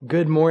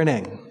Good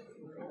morning.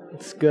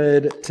 It's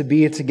good to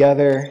be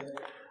together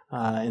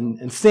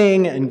and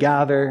sing and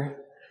gather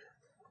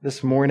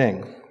this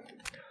morning.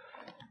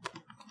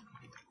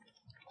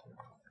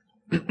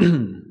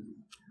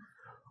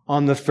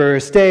 On the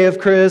first day of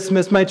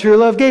Christmas, my true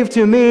love gave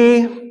to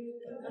me.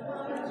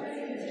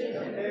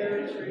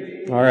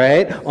 All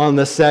right. On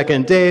the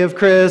second day of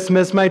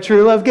Christmas, my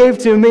true love gave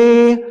to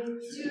me.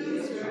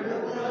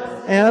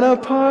 And a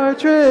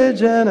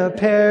partridge and a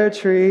pear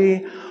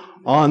tree.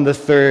 On the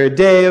third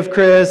day of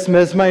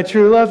Christmas, my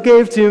true love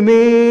gave to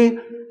me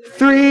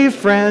 3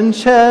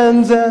 French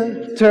hens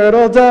and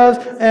turtle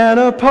doves and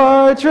a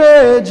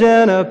partridge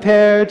and a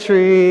pear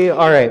tree.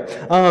 All right.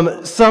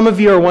 Some of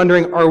you are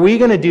wondering, are we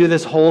going to do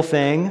this whole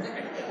thing?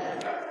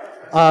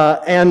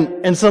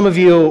 And some of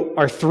you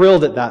are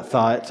thrilled at that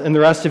thought, and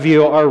the rest of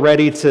you are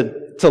ready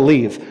to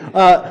leave.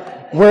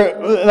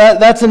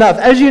 That's enough.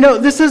 As you know,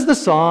 this is the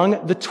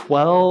song, The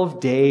 12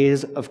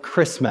 Days of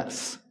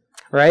Christmas.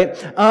 Right?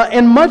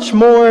 And much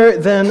more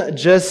than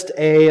just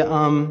a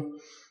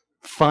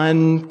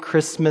fun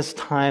Christmas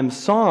time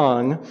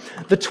song,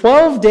 the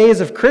 12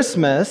 Days of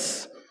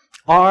Christmas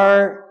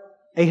are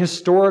a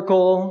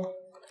historical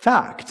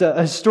fact,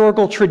 a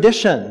historical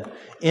tradition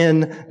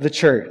in the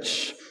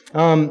church.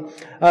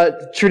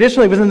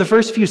 Traditionally, within the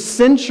first few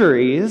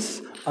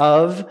centuries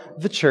of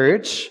the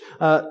church,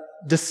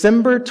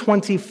 December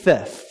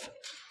 25th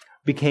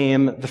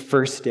became the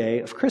first day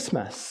of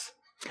Christmas.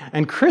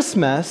 And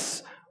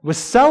Christmas was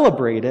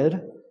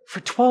celebrated for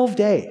 12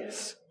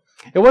 days.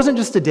 It wasn't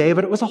just a day,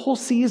 but it was a whole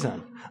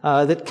season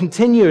that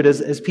continued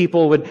as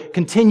people would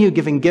continue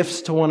giving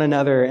gifts to one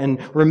another and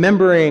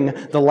remembering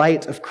the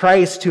light of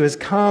Christ who has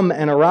come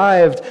and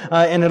arrived.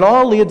 And it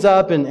all leads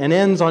up and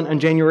ends on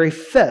January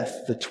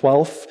 5th, the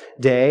 12th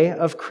day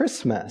of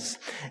Christmas.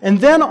 And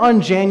then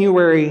on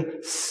January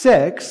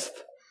 6th,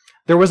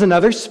 there was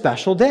another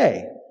special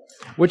day,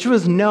 which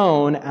was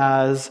known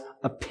as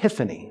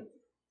Epiphany.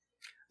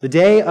 The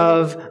day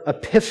of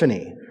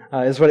Epiphany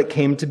is what it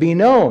came to be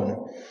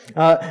known.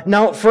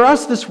 Now, for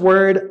us, this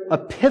word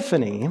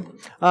epiphany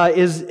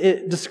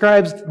it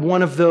describes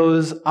one of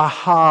those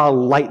aha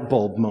light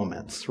bulb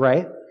moments,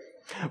 right?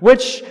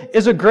 Which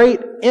is a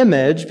great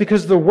image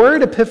because the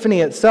word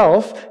epiphany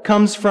itself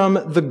comes from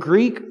the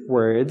Greek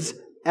words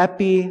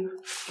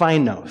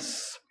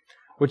epiphanos,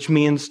 which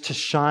means to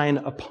shine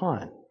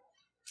upon.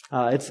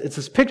 It's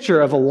this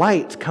picture of a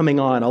light coming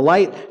on, a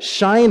light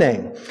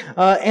shining.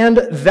 And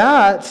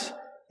that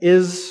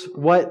is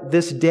what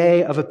this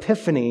day of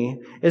Epiphany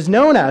is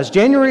known as.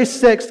 January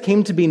 6th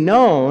came to be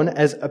known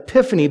as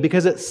Epiphany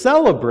because it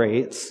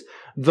celebrates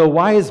the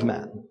wise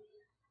men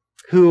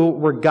who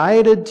were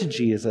guided to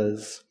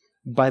Jesus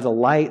by the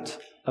light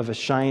of a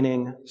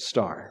shining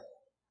star.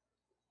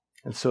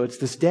 And so it's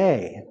this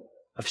day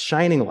of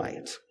shining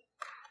light.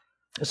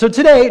 So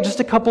today, just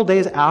a couple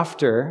days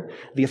after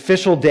the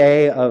official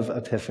day of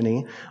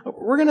Epiphany,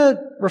 we're going to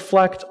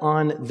reflect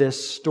on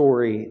this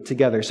story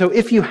together. So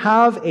if you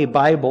have a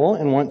Bible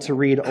and want to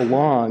read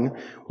along,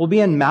 we'll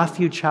be in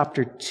Matthew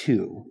chapter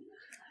 2.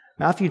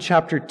 Matthew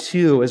chapter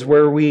 2 is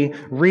where we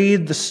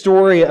read the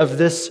story of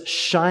this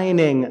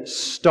shining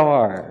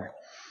star.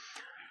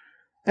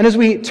 And as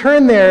we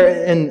turn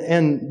there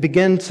and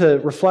begin to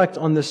reflect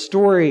on this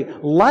story,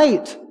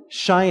 light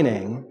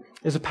shining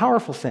is a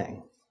powerful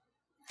thing.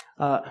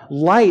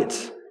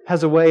 Light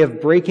has a way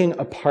of breaking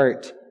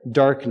apart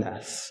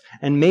darkness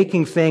and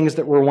making things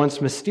that were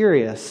once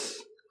mysterious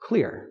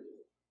clear.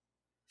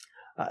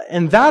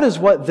 And that is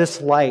what this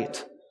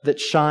light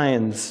that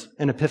shines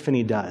in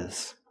Epiphany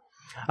does.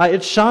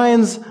 It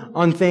shines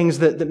on things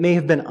that may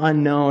have been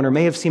unknown or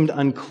may have seemed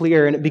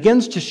unclear, and it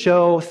begins to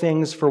show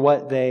things for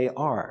what they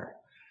are.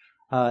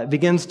 It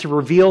begins to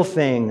reveal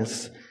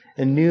things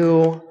in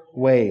new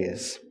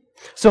ways.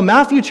 So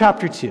Matthew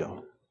chapter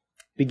 2,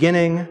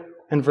 beginning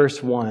in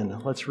verse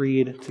 1. Let's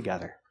read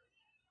together.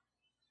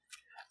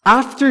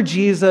 After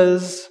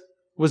Jesus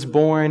was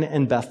born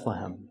in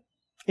Bethlehem,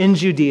 in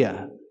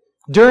Judea,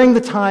 during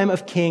the time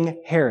of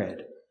King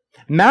Herod,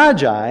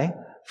 Magi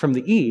from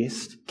the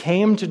east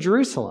came to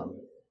Jerusalem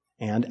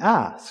and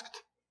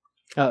asked,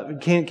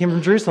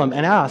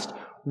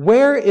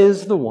 "Where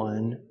is the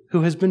one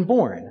who has been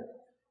born,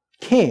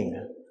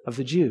 King of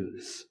the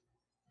Jews?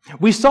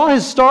 We saw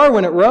his star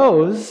when it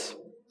rose,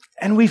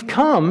 and we've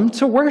come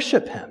to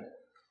worship him."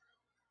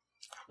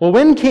 Well,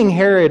 when King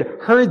Herod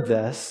heard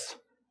this,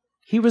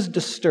 he was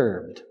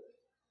disturbed,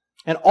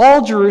 and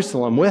all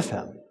Jerusalem with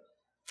him.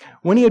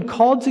 When he had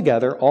called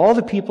together all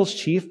the people's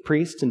chief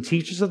priests and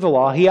teachers of the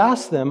law, he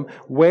asked them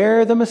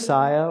where the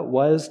Messiah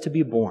was to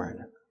be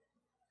born.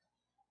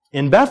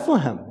 "In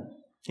Bethlehem,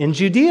 in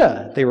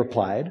Judea," they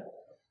replied,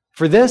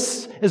 "for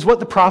this is what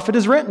the prophet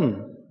has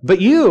written. But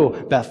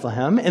you,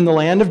 Bethlehem, in the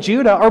land of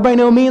Judah, are by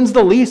no means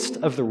the least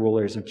of the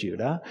rulers of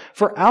Judah,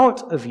 for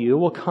out of you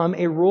will come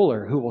a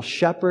ruler who will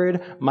shepherd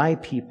my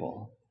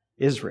people,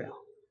 Israel."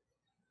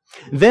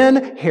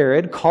 Then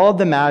Herod called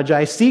the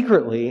Magi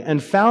secretly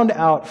and found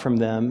out from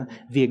them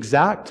the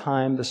exact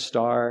time the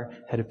star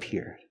had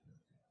appeared.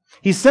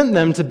 He sent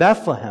them to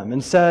Bethlehem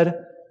and said,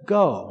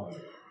 go,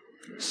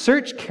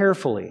 search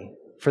carefully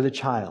for the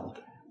child.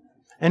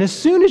 And as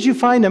soon as you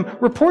find him,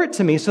 report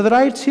to me so that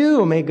I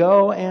too may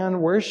go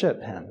and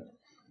worship him."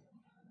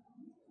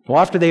 Well,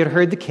 after they had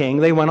heard the king,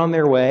 they went on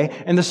their way,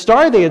 and the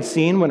star they had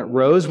seen when it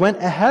rose went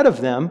ahead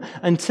of them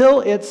until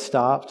it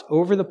stopped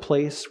over the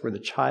place where the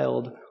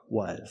child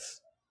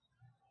was.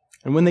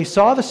 And when they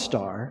saw the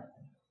star,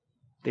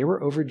 they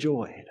were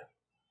overjoyed.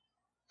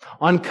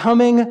 On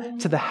coming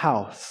to the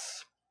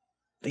house,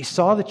 they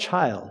saw the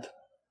child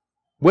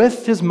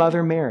with his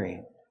mother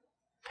Mary,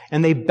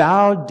 and they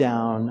bowed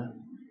down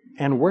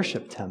and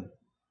worshiped him.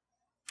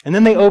 And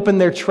then they opened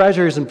their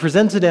treasures and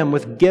presented him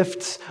with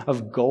gifts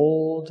of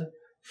gold,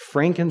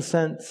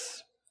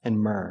 frankincense, and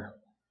myrrh.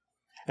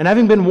 And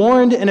having been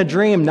warned in a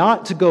dream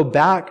not to go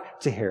back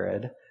to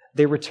Herod,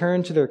 they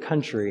returned to their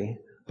country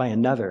by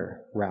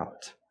another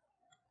route.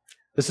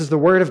 This is the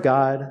word of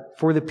God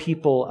for the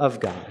people of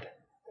God.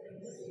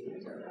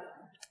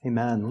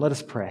 Amen. Let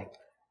us pray.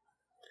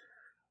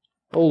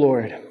 O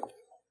Lord,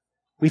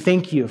 we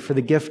thank you for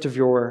the gift of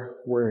your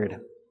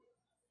word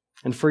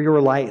and for your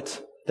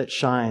light that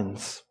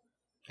shines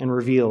and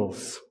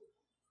reveals.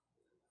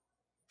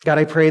 God,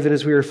 I pray that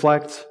as we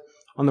reflect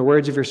on the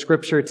words of your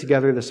scripture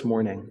together this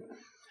morning,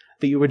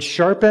 that you would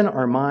sharpen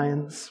our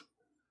minds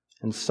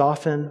and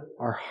soften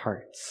our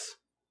hearts,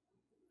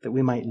 that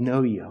we might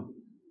know you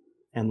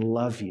and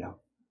love you.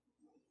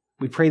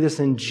 We pray this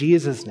in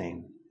Jesus'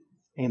 name.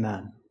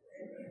 Amen.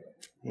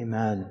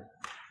 Amen.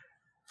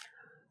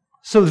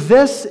 So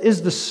this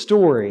is the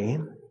story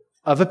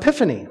of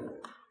Epiphany,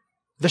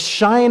 the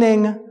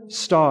shining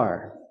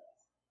star.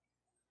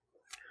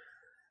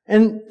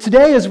 And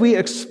today, as we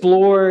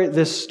explore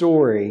this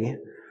story,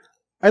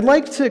 I'd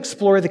like to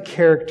explore the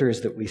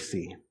characters that we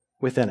see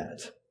within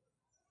it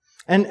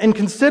and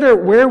consider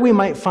where we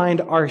might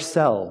find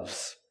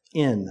ourselves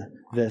in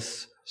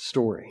this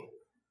story,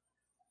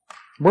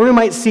 where we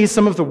might see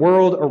some of the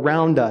world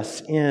around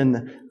us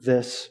in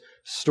this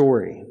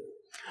story.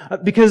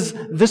 Because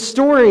this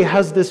story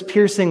has this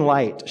piercing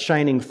light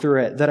shining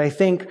through it that I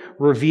think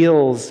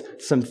reveals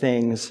some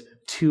things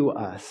to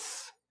us.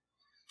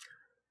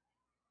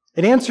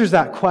 It answers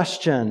that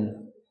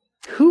question,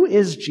 who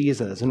is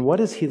Jesus and what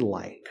is he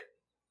like?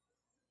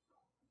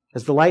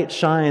 As the light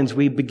shines,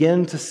 we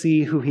begin to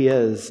see who he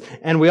is,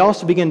 and we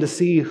also begin to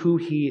see who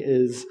he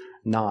is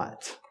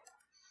not.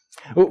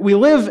 We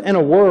live in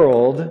a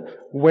world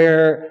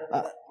where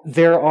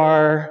there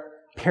are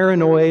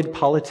paranoid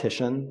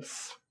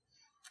politicians,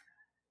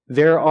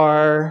 there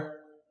are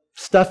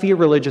stuffy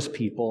religious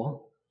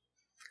people,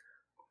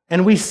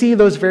 and we see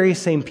those very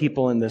same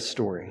people in this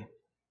story.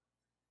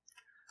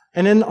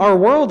 And in our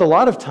world, a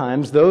lot of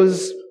times,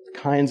 those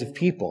kinds of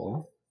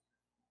people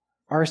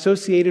are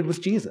associated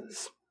with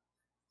Jesus.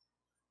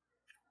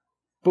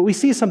 But we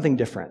see something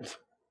different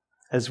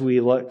as we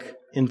look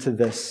into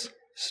this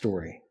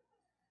story.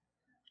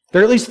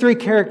 There are at least three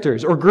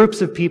characters or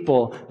groups of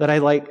people that I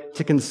like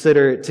to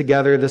consider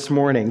together this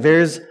morning.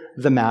 There's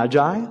the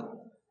Magi,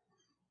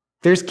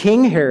 there's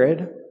King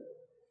Herod,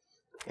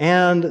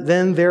 and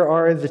then there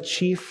are the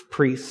chief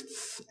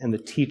priests and the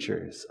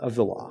teachers of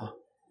the law.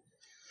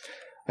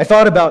 I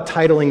thought about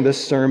titling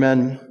this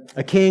sermon,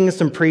 "A King,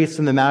 Some Priests,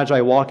 and the Magi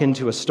Walk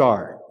into a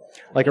Star."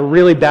 Like a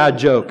really bad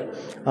joke.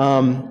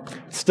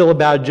 Still a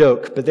bad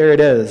joke, but there it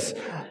is.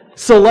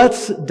 So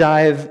let's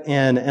dive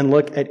in and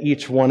look at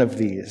each one of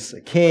these.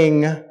 A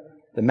king,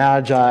 the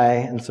Magi,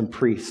 and some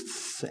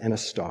priests, and a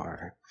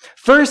star.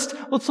 First,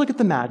 let's look at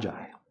the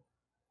Magi.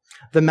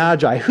 The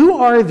Magi. Who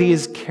are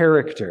these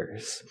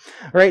characters?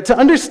 All right, to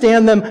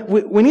understand them,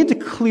 we need to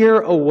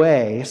clear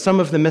away some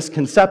of the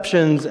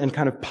misconceptions and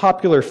kind of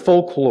popular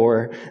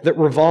folklore that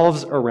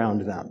revolves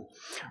around them.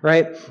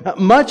 Right?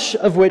 Much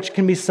of which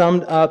can be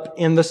summed up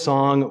in the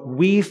song,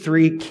 "We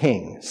Three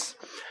Kings."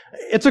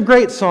 It's a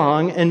great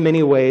song in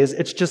many ways.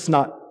 It's just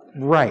not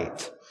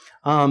right.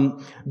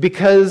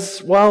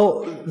 Because,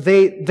 well,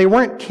 they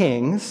weren't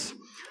kings.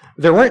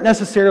 There weren't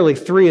necessarily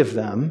three of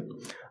them.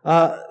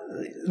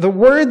 The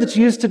word that's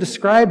used to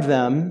describe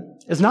them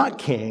is not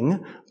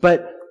king,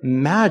 but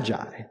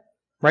magi.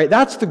 Right?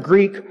 That's the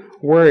Greek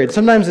word.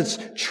 Sometimes it's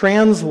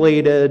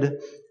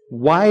translated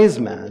wise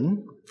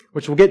men,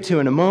 which we'll get to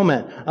in a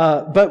moment,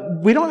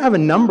 but we don't have a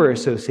number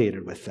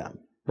associated with them,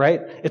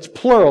 right? It's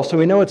plural, so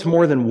we know it's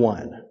more than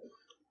one.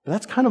 But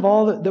that's kind of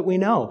all that we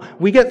know.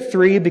 We get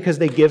three because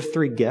they give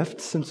three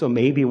gifts, and so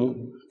maybe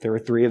there were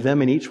three of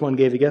them and each one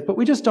gave a gift, but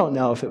we just don't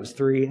know if it was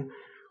three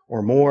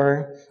or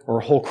more or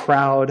a whole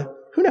crowd.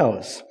 Who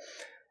knows?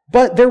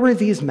 But there were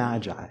these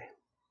magi.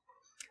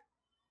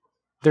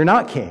 They're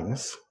not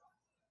kings.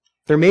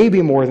 There may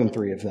be more than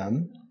three of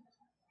them.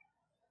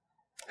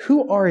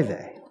 Who are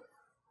they?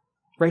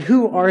 Right?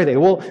 Who are they?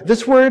 Well,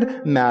 this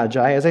word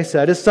magi, as I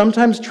said, is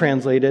sometimes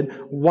translated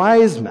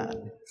wise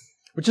men,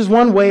 which is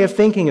one way of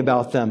thinking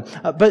about them.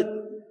 But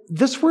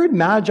this word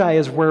magi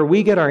is where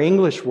we get our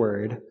English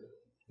word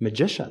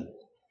magician,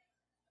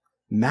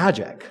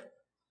 magic,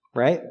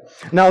 right?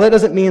 Now, that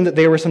doesn't mean that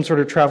they were some sort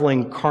of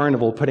traveling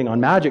carnival putting on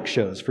magic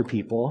shows for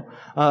people.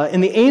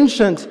 In the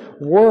ancient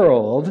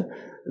world,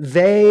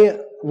 they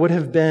would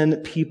have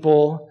been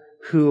people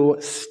who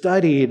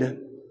studied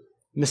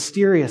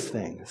mysterious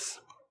things,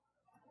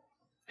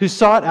 who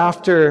sought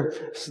after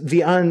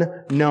the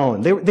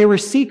unknown. They were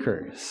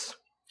seekers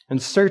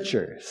and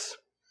searchers.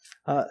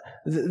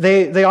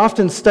 They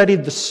often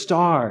studied the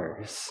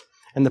stars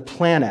and the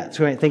planets.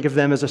 We might think of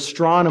them as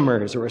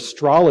astronomers or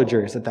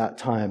astrologers at that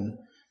time.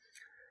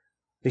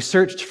 They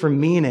searched for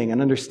meaning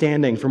and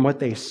understanding from what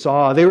they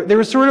saw. They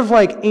were sort of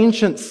like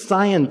ancient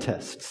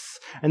scientists,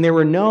 and they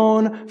were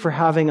known for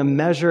having a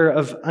measure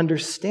of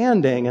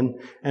understanding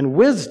and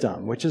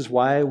wisdom, which is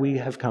why we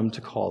have come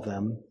to call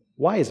them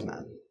wise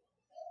men.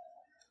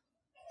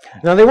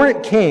 Now, they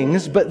weren't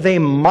kings, but they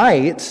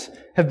might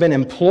have been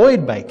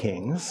employed by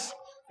kings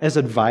as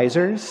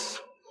advisors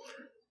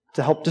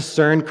to help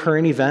discern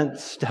current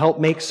events, to help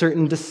make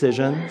certain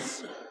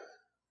decisions.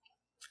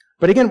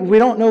 But again, we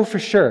don't know for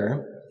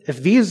sure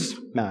if these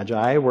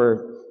magi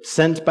were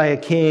sent by a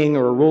king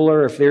or a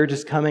ruler, if they're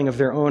just coming of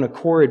their own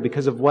accord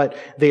because of what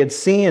they had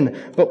seen.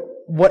 But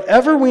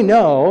whatever we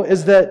know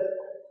is that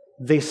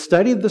they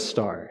studied the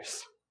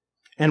stars,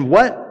 and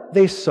what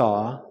they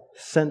saw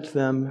sent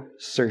them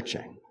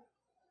searching.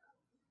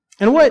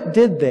 And what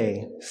did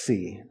they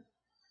see?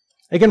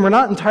 Again, we're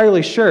not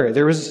entirely sure.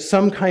 There was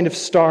some kind of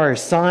star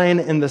sign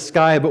in the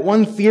sky, but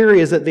one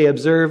theory is that they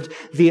observed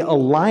the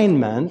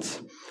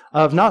alignment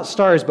of not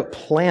stars, but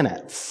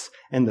planets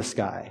in the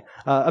sky.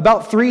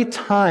 About 3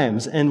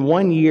 times in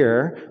 1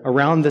 year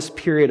around this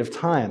period of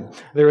time,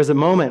 there was a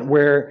moment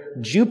where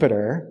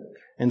Jupiter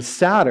and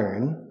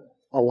Saturn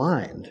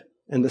aligned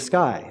in the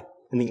sky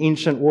in the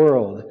ancient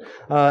world.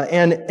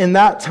 And in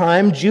that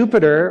time,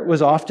 Jupiter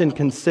was often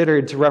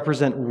considered to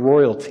represent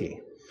royalty.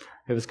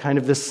 It was kind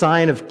of the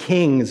sign of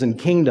kings and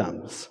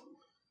kingdoms.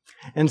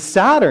 And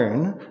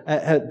Saturn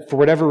had, for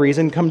whatever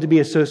reason, come to be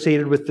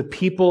associated with the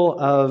people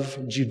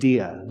of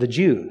Judea, the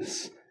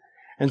Jews.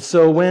 And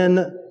so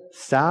when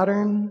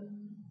Saturn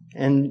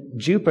and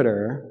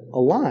Jupiter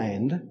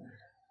aligned,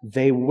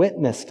 they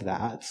witnessed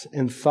that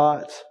and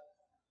thought,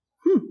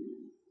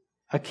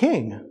 a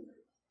king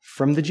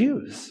from the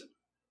Jews.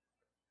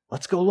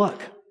 Let's go look.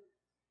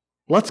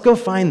 Let's go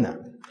find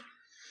them.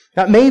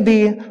 That may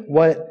be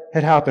what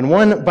had happened.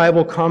 One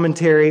Bible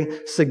commentary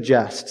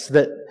suggests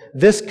that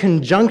this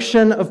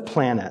conjunction of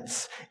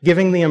planets,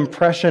 giving the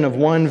impression of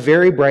one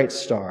very bright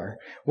star,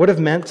 would have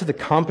meant to the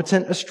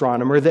competent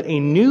astronomer that a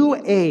new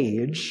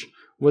age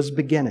was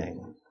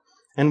beginning,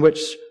 in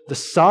which the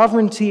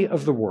sovereignty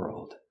of the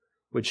world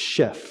would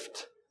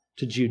shift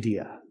to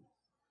Judea.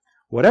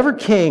 Whatever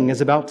king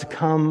is about to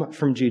come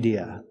from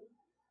Judea,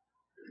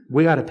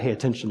 we got to pay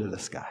attention to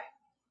this guy.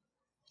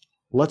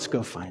 Let's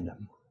go find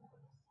him.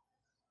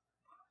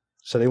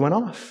 So they went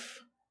off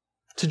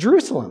to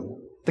Jerusalem,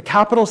 the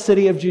capital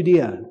city of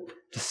Judea,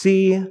 to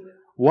see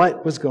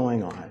what was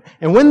going on.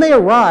 And when they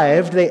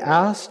arrived, they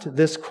asked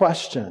this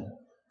question: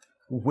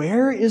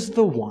 where is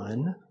the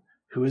one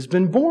who has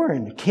been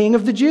born, King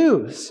of the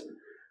Jews?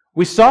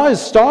 We saw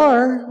his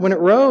star when it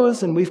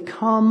rose, and we've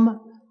come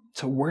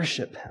to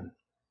worship him.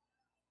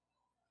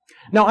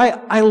 Now,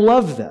 I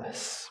love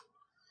this,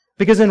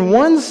 because in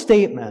one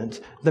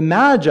statement, the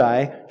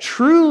Magi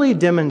truly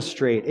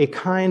demonstrate a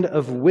kind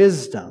of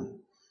wisdom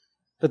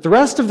that the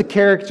rest of the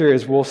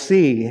characters we'll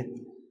see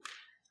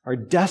are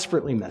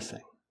desperately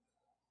missing.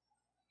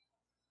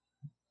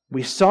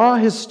 We saw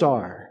his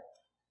star,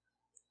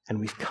 and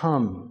we've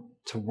come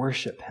to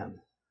worship him.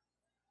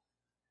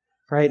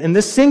 Right? In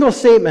this single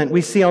statement,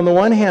 we see on the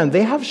one hand,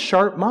 they have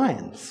sharp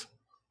minds,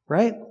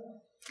 right?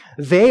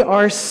 They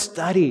are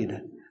studied.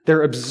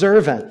 They're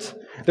observant.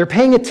 They're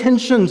paying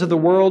attention to the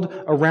world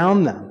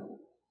around them.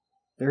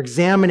 They're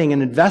examining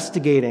and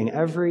investigating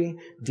every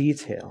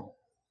detail.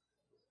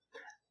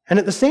 And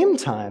at the same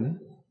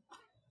time,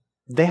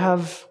 they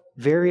have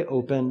very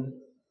open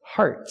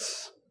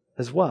hearts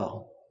as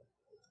well.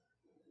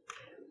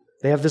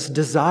 They have this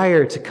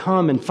desire to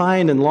come and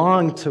find and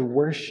long to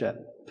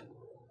worship.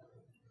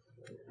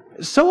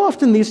 So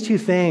often these two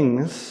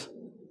things,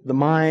 the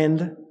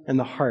mind and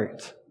the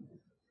heart,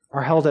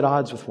 are held at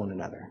odds with one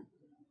another,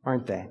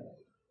 aren't they?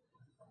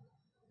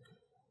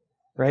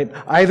 Right?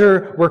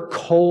 Either we're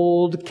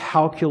cold,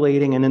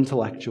 calculating, and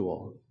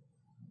intellectual,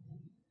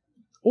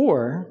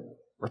 or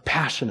we're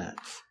passionate,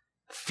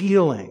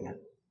 feeling,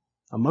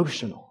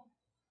 emotional.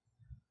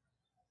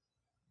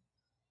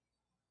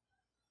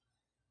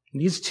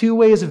 These two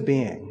ways of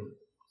being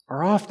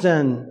are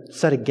often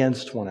set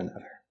against one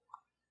another.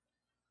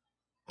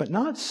 But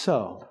not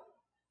so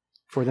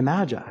for the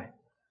Magi.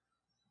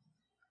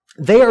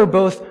 They are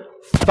both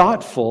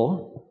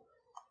thoughtful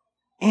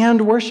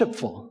and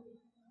worshipful.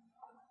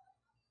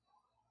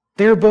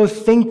 They're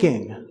both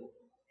thinking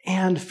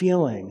and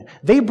feeling.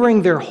 They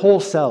bring their whole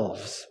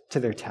selves to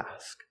their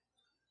task.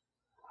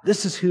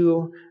 This is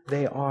who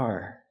they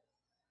are.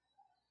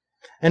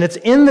 And it's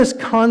in this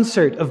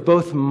concert of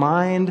both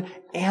mind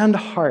and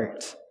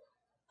heart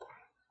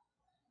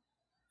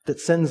that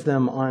sends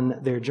them on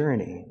their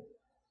journey.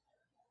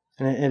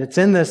 And it's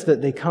in this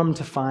that they come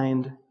to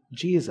find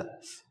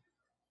Jesus.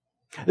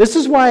 This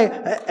is why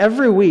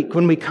every week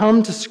when we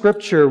come to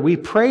Scripture, we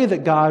pray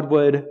that God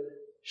would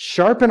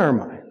sharpen our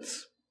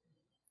minds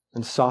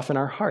and soften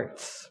our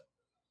hearts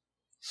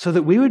so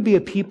that we would be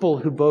a people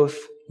who both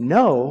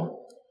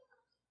know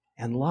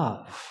and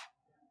love.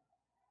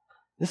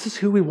 This is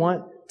who we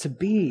want to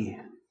be.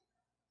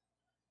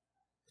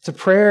 It's a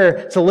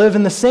prayer to live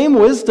in the same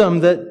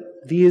wisdom that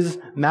these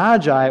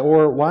magi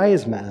or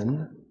wise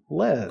men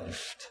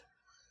lived.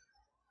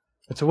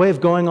 It's a way of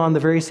going on the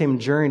very same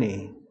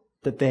journey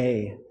that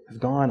they have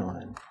gone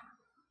on.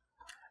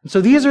 And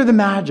so these are the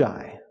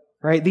magi,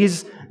 right?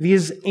 These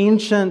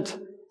ancient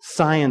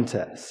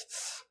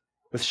scientists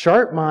with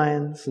sharp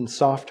minds and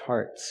soft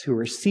hearts who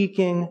were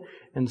seeking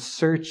and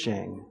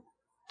searching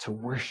to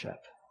worship.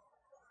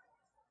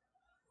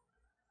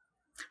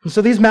 And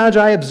so these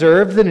magi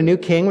observed that a new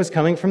king was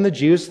coming from the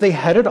Jews. So they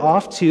headed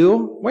off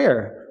to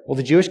where? Well,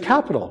 the Jewish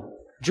capital,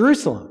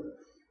 Jerusalem.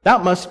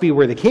 That must be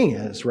where the king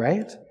is,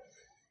 right?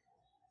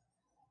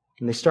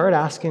 And they start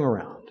asking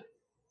around.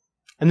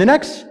 And the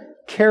next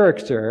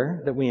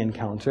character that we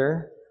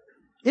encounter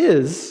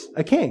is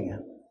a king,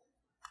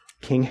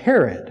 King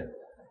Herod.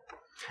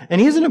 And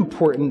he's an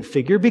important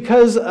figure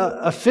because,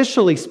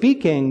 officially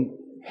speaking,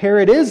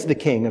 Herod is the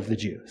king of the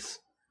Jews.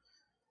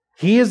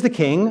 He is the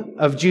king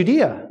of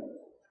Judea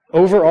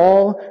over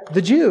all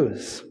the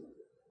Jews.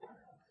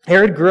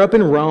 Herod grew up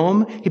in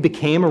Rome. He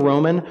became a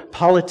Roman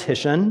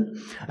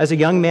politician. As a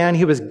young man,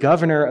 he was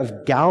governor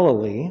of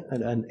Galilee,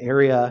 an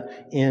area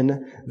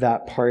in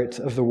that part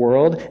of the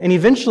world. And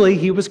eventually,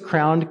 he was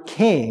crowned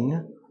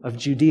king of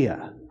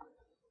Judea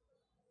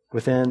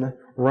within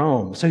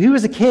Rome. So he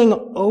was a king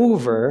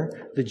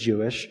over the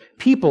Jewish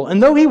people.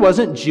 And though he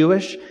wasn't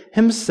Jewish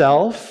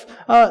himself,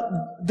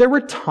 there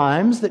were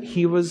times that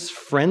he was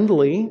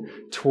friendly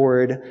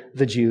toward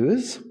the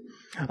Jews.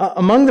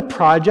 Among the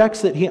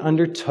projects that he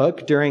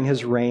undertook during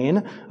his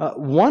reign,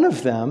 one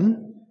of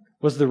them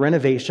was the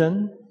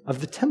renovation of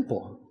the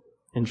temple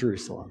in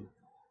Jerusalem,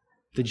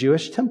 the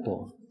Jewish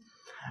temple.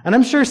 And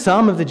I'm sure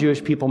some of the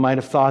Jewish people might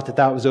have thought that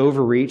that was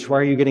overreach. Why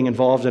are you getting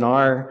involved in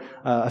our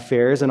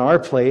affairs, in our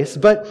place?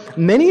 But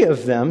many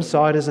of them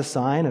saw it as a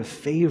sign of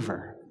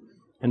favor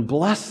and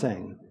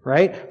blessing,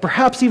 right?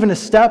 Perhaps even a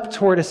step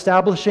toward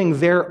establishing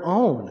their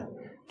own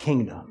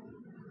kingdom,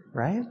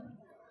 right?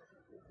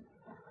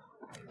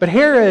 But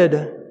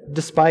Herod,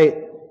 despite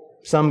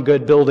some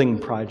good building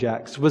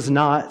projects, was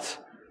not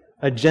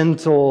a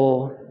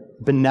gentle,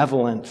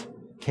 benevolent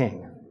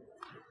king.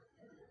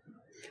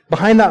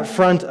 Behind that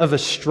front of a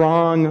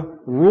strong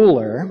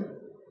ruler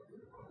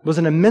was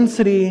an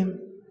immensity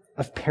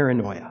of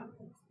paranoia.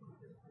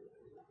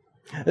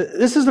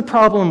 This is the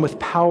problem with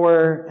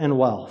power and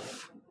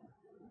wealth.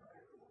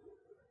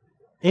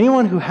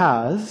 Anyone who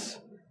has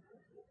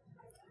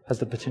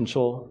the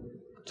potential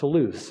to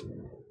lose.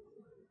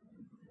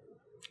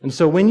 And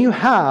so when you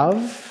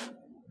have,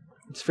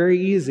 it's very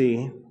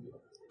easy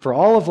for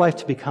all of life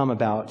to become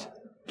about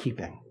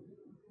keeping.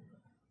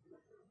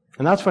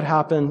 And that's what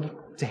happened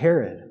to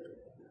Herod.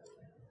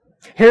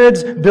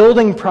 Herod's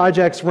building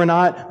projects were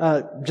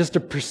not just a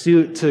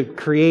pursuit to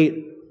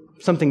create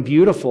something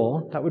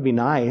beautiful. That would be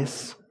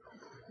nice.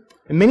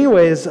 In many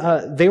ways,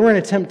 they were an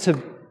attempt to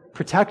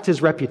protect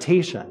his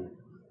reputation.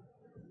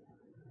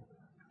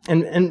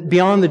 And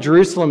beyond the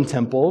Jerusalem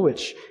temple,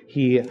 which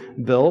he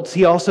built,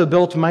 he also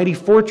built mighty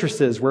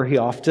fortresses where he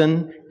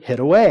often hid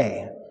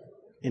away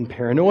in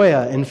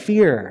paranoia and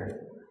fear.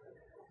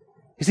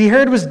 You see,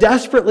 Herod was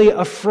desperately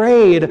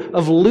afraid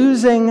of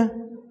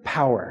losing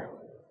power.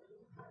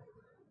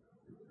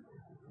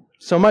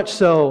 So much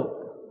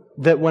so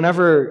that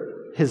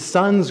whenever his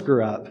sons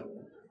grew up,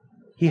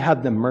 he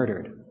had them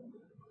murdered.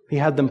 He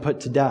had them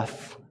put to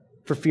death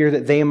for fear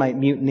that they might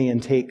mutiny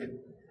and take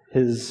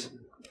his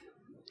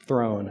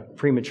throne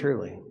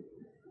prematurely.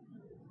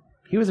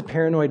 He was a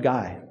paranoid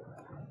guy,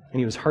 and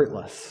he was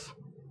heartless.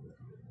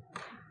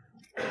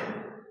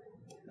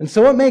 And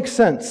so it makes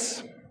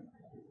sense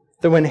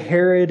that when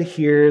Herod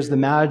hears the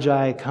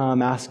Magi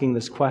come asking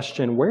this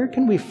question, where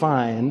can we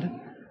find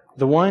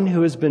the one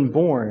who has been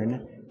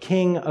born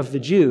King of the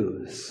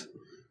Jews?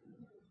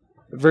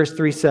 Verse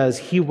 3 says,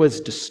 he was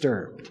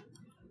disturbed.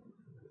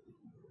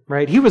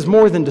 Right? He was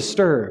more than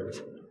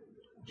disturbed.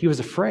 He was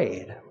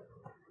afraid.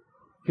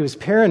 He was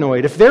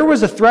paranoid. If there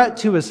was a threat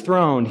to his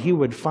throne, he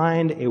would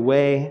find a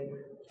way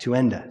to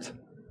end it.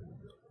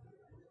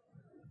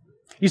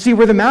 You see,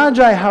 where the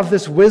Magi have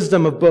this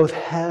wisdom of both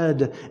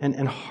head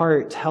and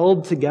heart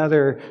held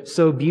together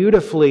so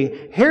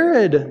beautifully,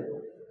 Herod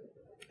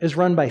is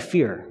run by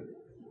fear,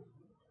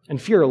 and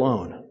fear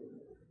alone.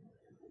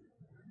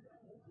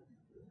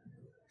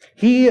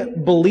 He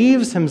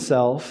believes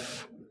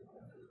himself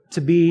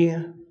to be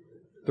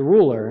the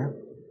ruler,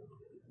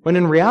 when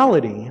in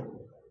reality,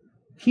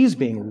 he's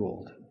being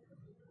ruled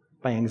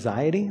by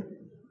anxiety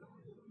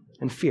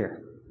and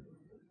fear.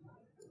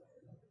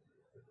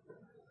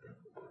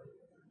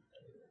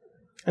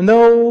 And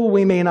though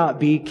we may not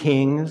be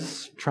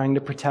kings trying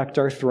to protect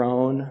our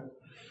throne,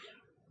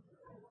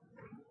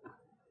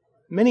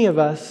 many of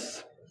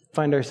us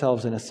find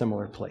ourselves in a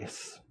similar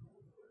place.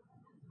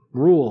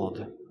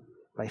 ruled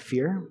by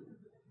fear,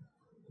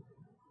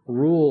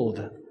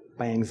 ruled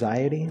by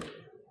anxiety.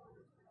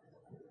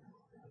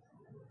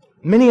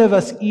 Many of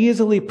us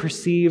easily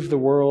perceive the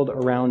world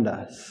around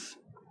us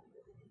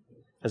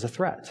as a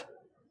threat,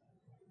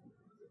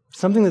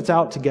 something that's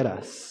out to get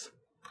us.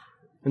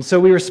 And so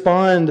we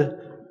respond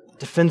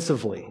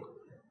defensively.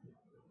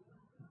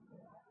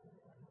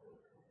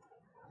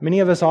 Many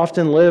of us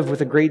often live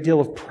with a great deal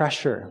of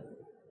pressure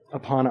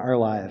upon our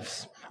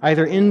lives,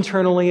 either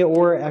internally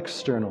or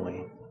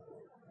externally.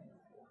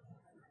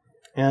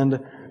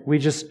 And we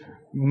just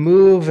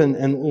move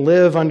and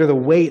live under the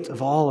weight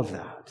of all of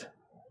that.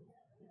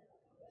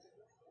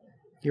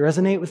 You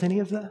resonate with any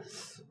of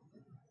this?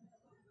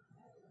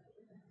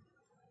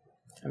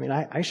 I mean,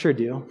 I sure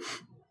do.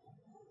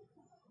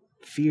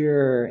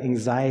 Fear,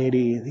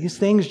 anxiety, these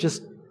things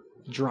just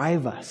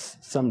drive us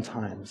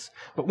sometimes.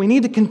 But we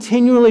need to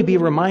continually be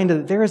reminded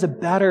that there is a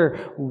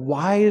better,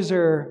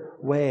 wiser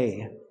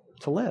way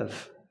to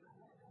live.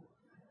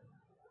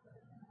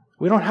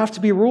 We don't have to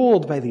be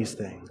ruled by these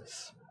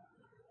things.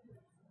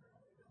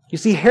 You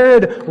see,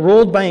 Herod,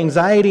 ruled by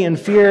anxiety and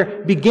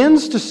fear,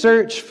 begins to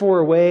search for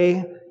a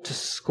way to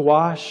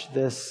squash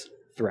this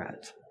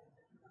threat.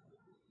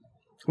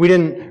 We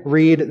didn't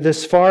read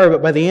this far,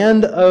 but by the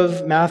end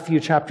of Matthew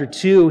chapter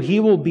 2,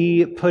 he will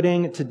be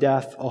putting to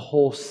death a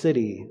whole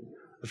city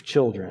of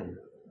children,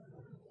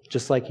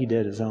 just like he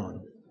did his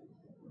own,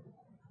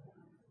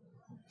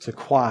 to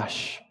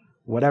quash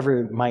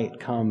whatever might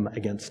come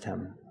against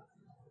him.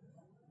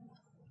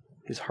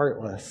 He's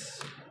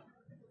heartless.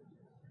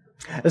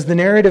 As the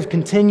narrative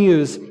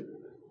continues,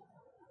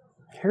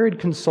 Herod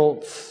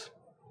consults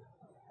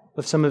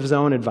with some of his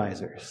own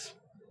advisors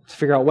to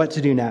figure out what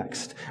to do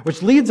next,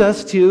 which leads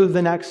us to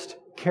the next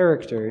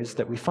characters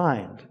that we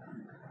find.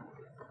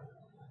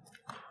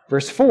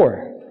 Verse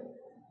 4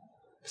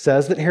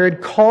 says that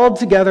Herod called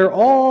together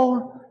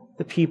all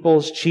the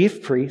people's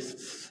chief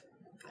priests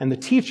and the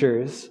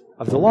teachers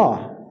of the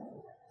law,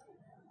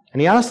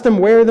 and he asked them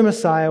where the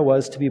Messiah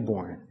was to be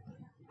born.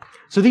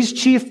 So these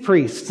chief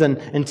priests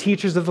and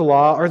teachers of the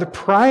law are the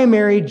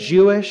primary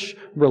Jewish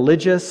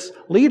religious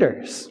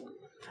leaders.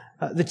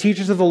 The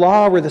teachers of the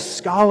law were the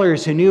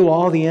scholars who knew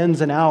all the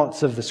ins and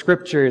outs of the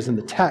scriptures and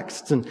the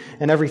texts and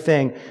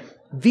everything.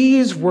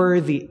 These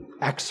were the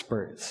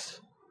experts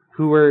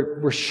who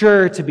were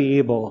sure to be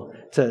able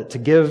to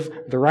give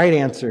the right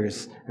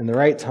answers in the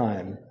right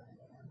time.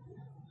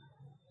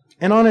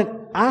 And on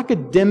an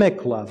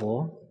academic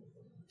level,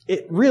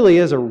 it really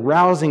is a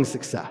rousing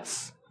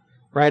success,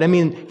 right? I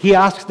mean, he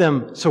asks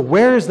them, so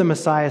where is the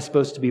Messiah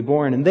supposed to be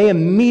born? And they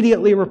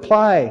immediately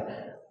reply,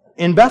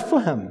 in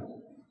Bethlehem,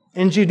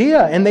 in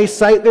Judea, and they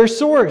cite their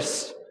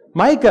source,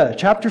 Micah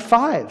chapter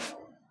 5.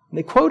 And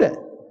they quote it.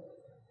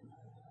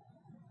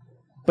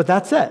 But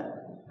that's it,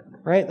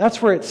 right?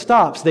 That's where it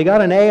stops. They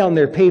got an A on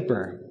their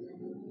paper.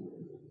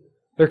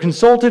 They're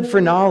consulted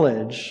for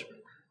knowledge,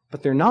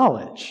 but their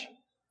knowledge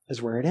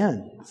is where it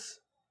ends.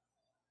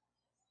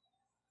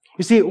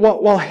 You see,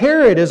 while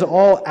Herod is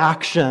all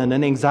action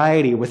and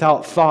anxiety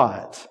without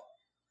thought,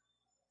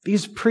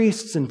 these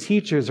priests and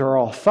teachers are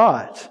all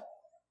thought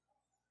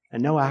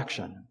and no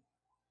action.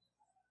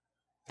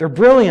 They're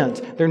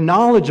brilliant, they're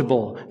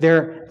knowledgeable,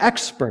 they're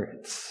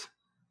experts.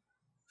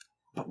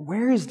 But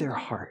where is their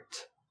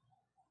heart?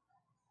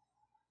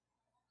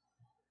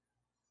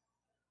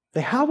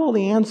 They have all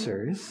the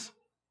answers,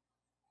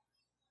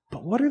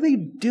 but what are they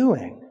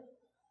doing?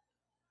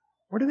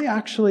 What are they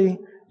actually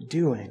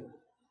doing?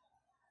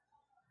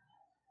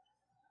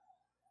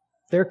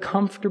 They're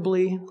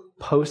comfortably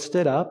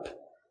posted up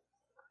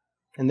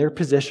in their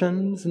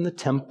positions in the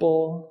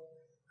temple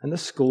and the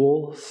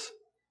schools.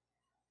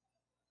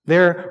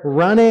 They're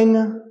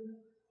running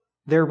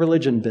their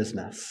religion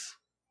business.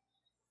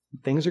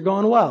 Things are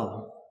going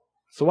well.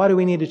 So why do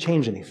we need to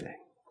change anything?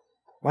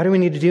 Why do we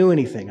need to do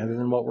anything other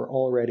than what we're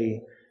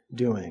already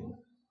doing?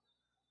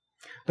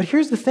 But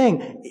here's the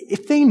thing.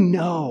 If they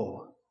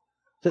know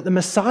that the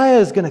Messiah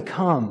is going to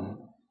come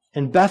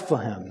in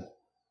Bethlehem,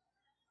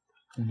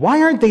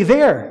 why aren't they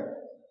there?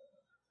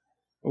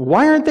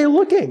 Why aren't they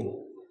looking?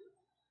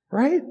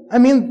 Right? I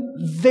mean,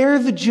 they're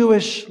the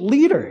Jewish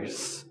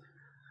leaders.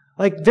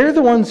 Like, they're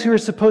the ones who are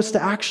supposed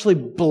to actually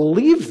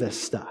believe this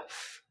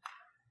stuff,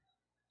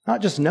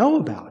 not just know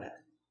about it.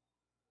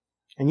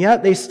 And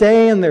yet they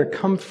stay in their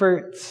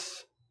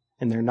comforts,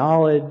 in their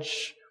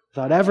knowledge,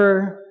 without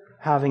ever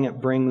having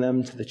it bring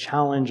them to the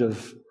challenge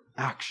of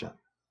action.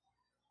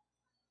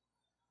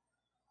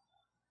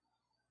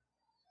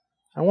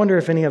 I wonder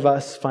if any of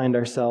us find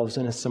ourselves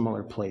in a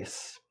similar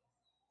place.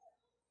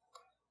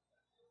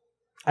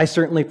 I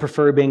certainly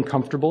prefer being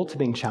comfortable to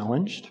being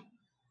challenged.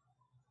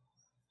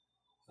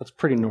 That's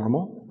pretty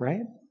normal,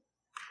 right?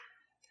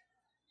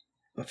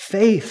 But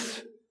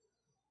faith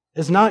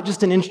is not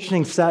just an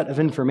interesting set of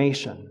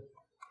information.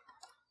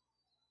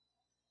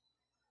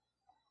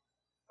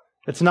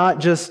 It's not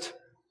just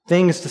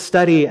things to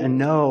study and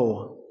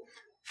know.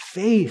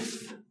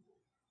 Faith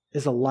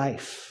is a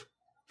life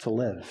to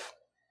live.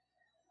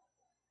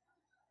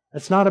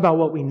 It's not about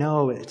what we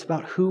know. It's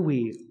about who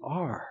we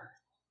are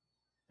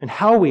and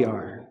how we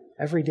are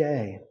every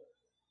day.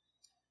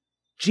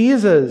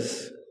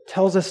 Jesus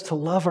tells us to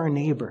love our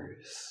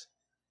neighbors.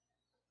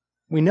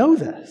 We know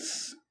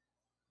this.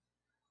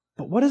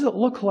 But what does it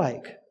look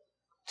like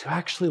to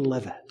actually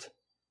live it?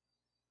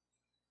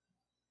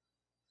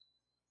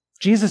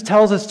 Jesus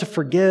tells us to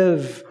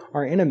forgive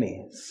our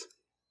enemies.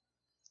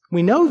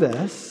 We know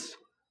this,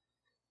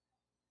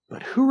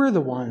 but who are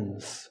the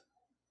ones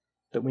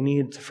that we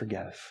need to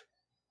forgive?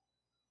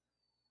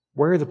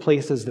 Where are the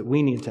places that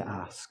we need to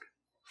ask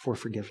for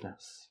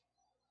forgiveness?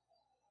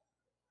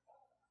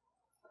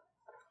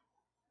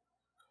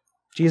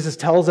 Jesus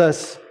tells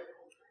us,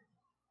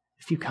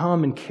 if you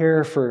come and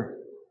care for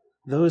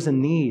those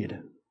in need,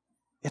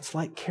 it's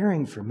like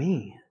caring for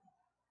me.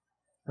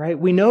 Right?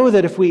 We know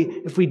that if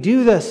we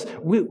do this,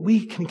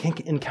 we can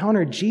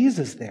encounter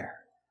Jesus there.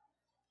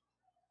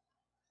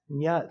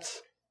 And yet,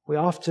 we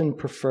often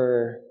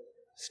prefer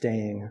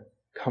staying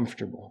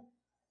comfortable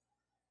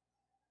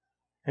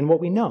and what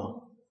we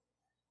know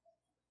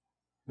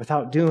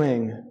without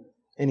doing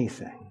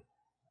anything.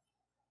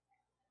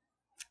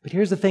 But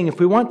here's the thing, if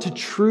we want to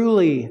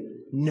truly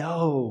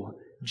know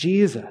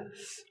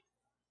Jesus,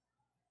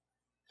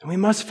 then we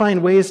must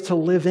find ways to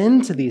live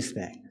into these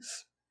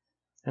things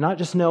and not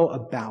just know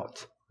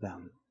about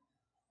them.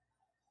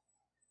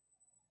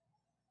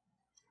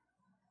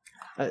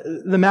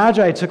 The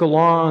Magi took a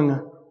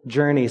long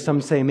journey,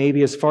 some say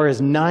maybe as far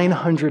as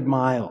 900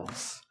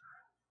 miles,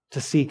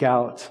 to seek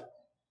out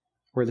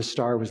where the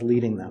star was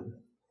leading them.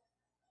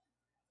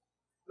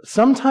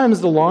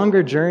 Sometimes the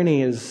longer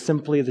journey is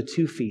simply the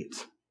 2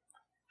 feet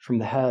from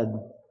the head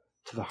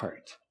to the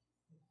heart.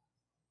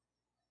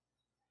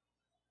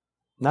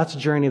 And that's a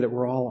journey that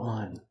we're all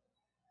on.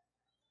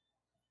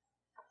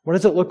 What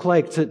does it look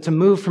like to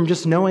move from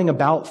just knowing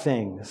about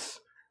things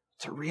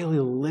to really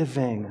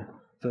living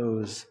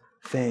those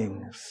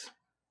things?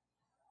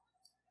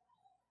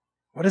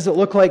 What does it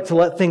look like to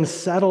let things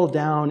settle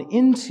down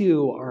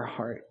into our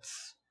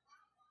hearts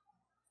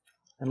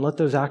and let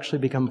those actually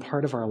become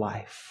part of our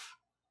life?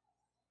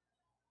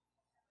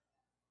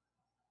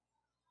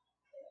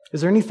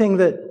 Is there anything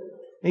that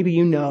maybe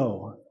you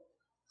know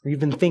or you've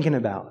been thinking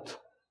about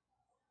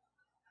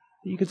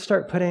that you could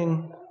start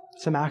putting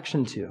some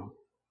action to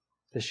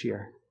this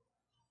year?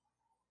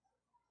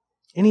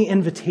 Any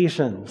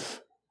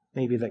invitations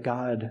maybe that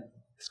God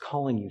is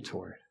calling you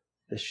toward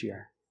this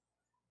year?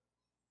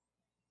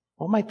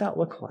 What might that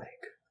look like?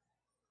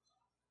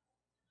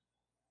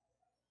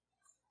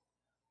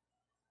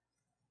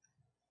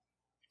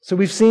 So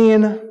we've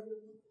seen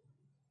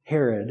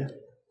Herod,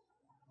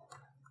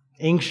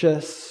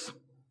 anxious,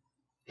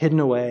 hidden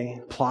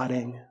away,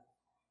 plotting.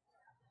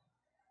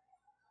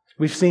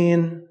 We've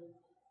seen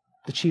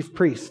the chief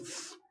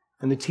priests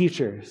and the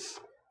teachers,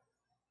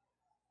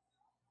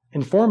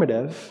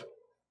 informative,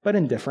 but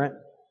indifferent.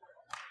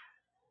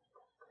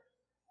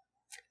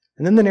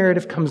 And then the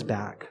narrative comes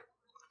back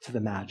to the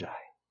Magi.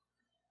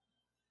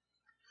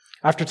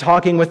 After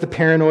talking with the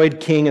paranoid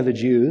king of the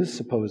Jews,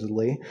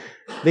 supposedly,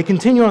 they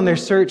continue on their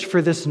search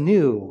for this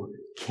new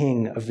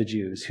king of the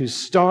Jews, whose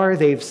star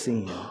they've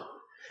seen.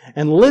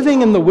 And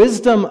living in the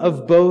wisdom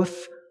of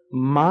both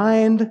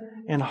mind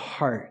and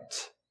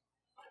heart,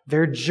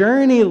 their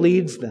journey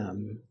leads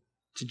them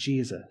to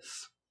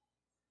Jesus,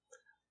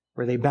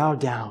 where they bow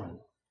down,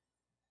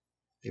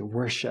 they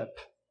worship,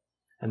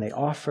 and they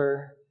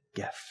offer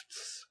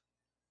gifts.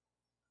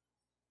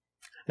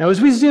 Now,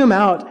 as we zoom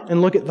out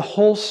and look at the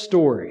whole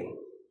story,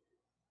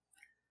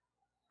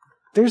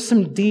 there's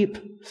some deep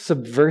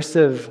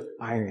subversive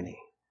irony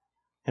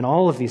in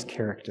all of these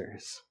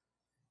characters.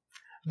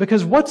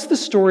 Because what's the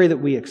story that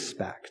we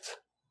expect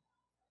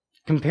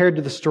compared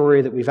to the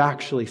story that we've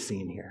actually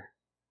seen here?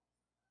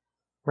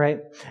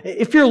 Right?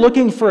 If you're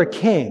looking for a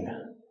king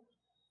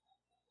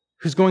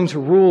who's going to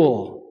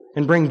rule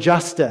and bring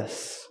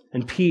justice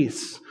and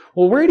peace,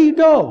 well, where do you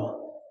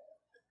go?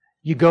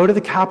 You go to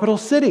the capital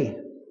city.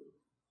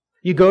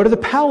 You go to the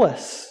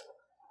palace.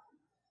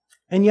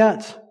 And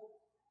yet,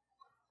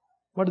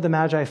 what did the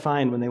Magi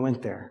find when they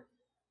went there?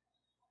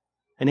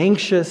 An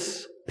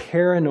anxious,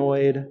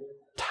 paranoid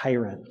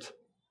tyrant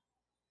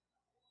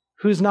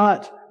who's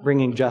not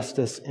bringing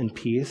justice and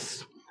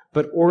peace,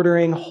 but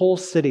ordering whole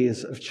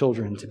cities of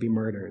children to be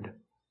murdered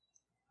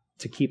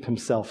to keep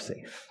himself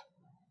safe.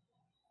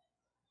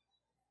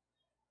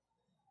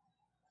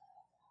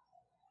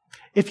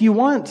 If you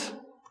want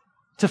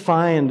to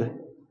find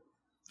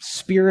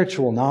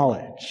spiritual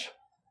knowledge,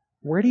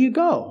 where do you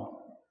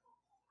go?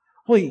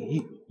 Well,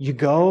 you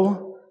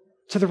go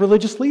to the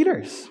religious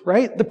leaders,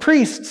 right? The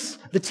priests,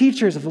 the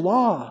teachers of the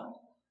law,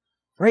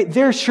 right?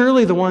 They're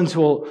surely the ones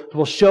who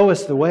will show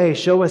us the way,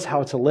 show us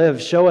how to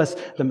live, show us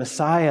the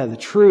Messiah, the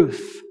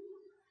truth.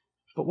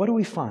 But what do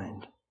we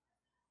find?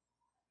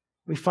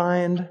 We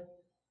find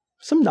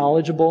some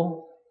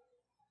knowledgeable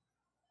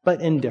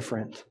but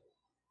indifferent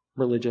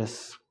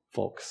religious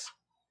folks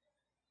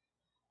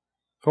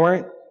who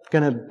aren't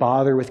going to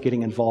bother with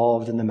getting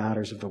involved in the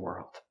matters of the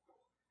world.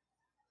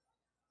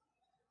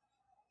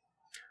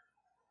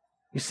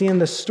 You see, in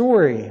the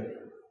story,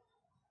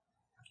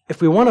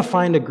 if we want to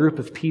find a group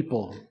of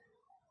people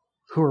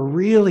who are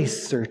really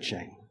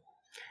searching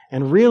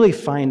and really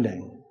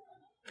finding,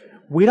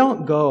 we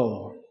don't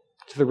go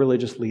to the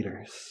religious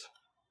leaders,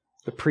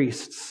 the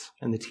priests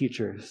and the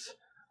teachers.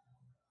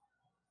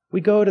 We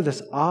go to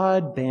this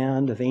odd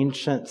band of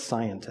ancient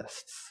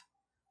scientists.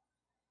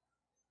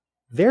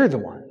 They're the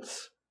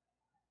ones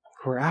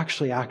who are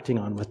actually acting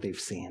on what they've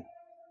seen.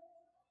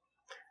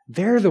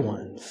 They're the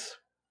ones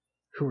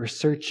who are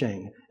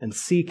searching and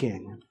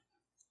seeking.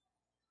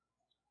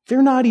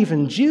 They're not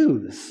even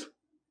Jews,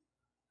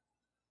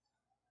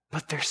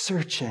 but they're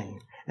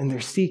searching and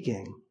they're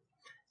seeking.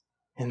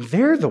 And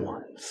they're the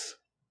ones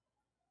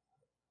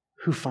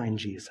who find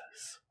Jesus.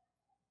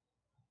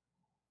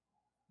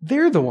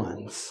 They're the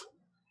ones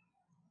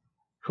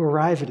who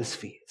arrive at his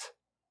feet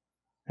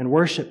and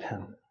worship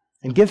him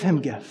and give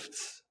him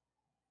gifts.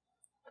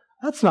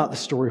 That's not the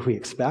story we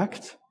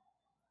expect,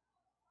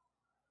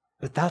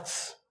 but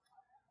that's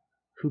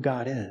who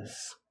God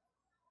is.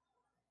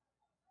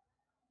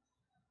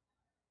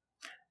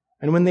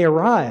 And when they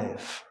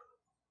arrive,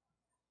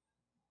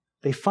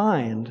 they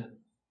find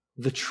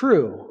the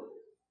true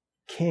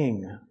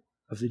King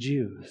of the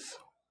Jews.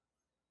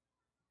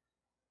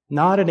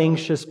 Not an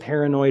anxious,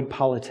 paranoid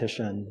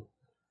politician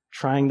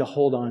trying to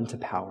hold on to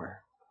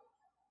power,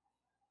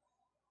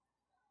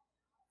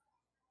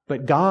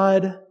 but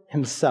God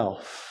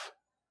himself,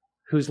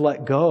 who's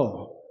let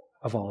go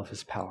of all of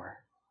his power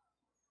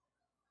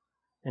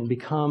and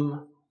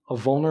become a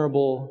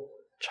vulnerable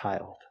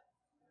child,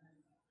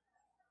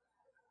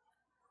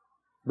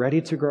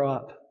 ready to grow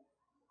up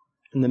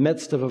in the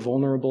midst of a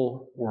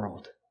vulnerable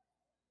world.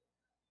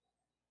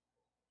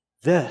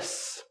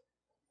 This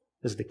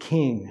is the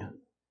King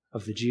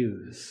of the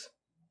Jews.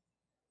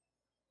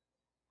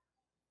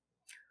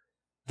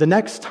 The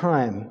next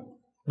time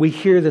we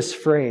hear this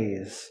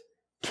phrase,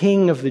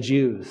 King of the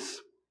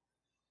Jews,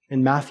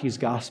 in Matthew's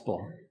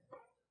Gospel,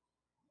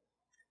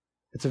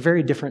 it's a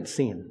very different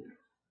scene.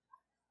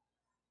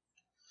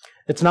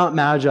 It's not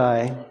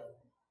magi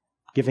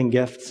giving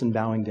gifts and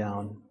bowing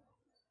down.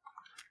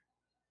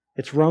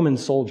 It's Roman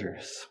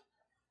soldiers.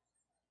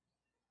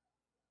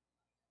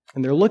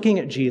 And they're looking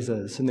at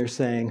Jesus and they're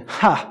saying,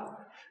 "Ha!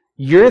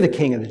 You're the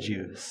King of the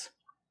Jews."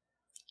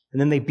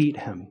 And then they beat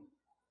him.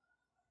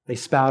 They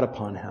spat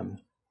upon him.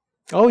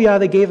 Oh yeah,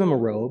 they gave him a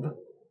robe.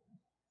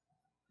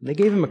 They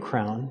gave him a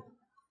crown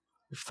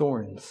of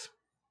thorns.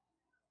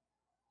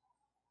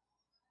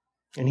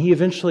 And he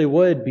eventually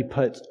would be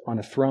put on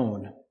a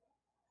throne.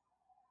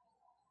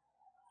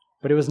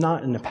 But it was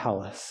not in a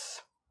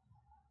palace.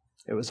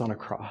 It was on a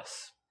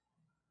cross.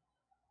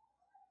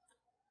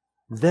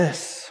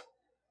 This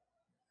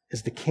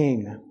is the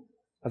King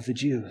of the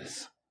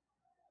Jews.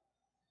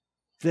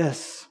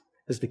 This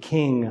is the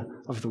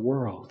King of the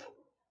world.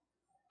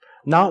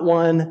 Not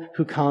one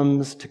who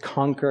comes to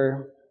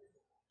conquer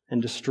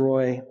and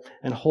destroy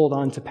and hold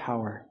on to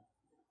power,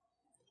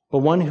 but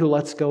one who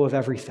lets go of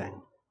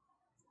everything,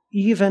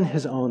 even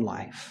his own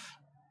life,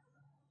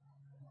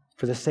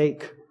 for the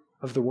sake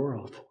of the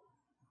world.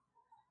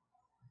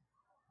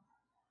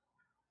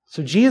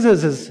 So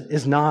Jesus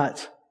is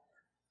not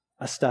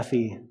a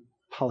stuffy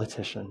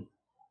politician.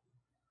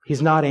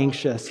 He's not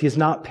anxious. He's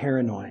not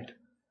paranoid.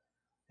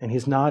 And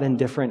he's not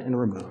indifferent and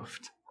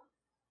removed.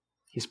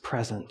 He's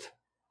present.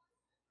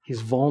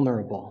 He's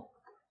vulnerable.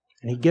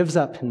 And he gives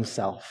up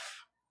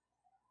himself.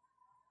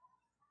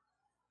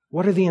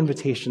 What are the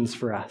invitations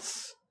for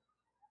us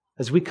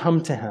as we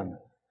come to him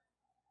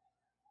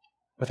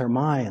with our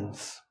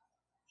minds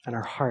and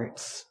our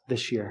hearts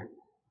this year?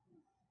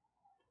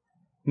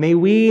 May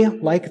we,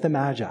 like the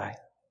Magi,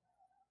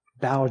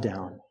 bow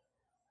down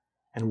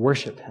and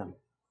worship him.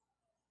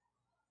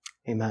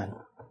 Amen.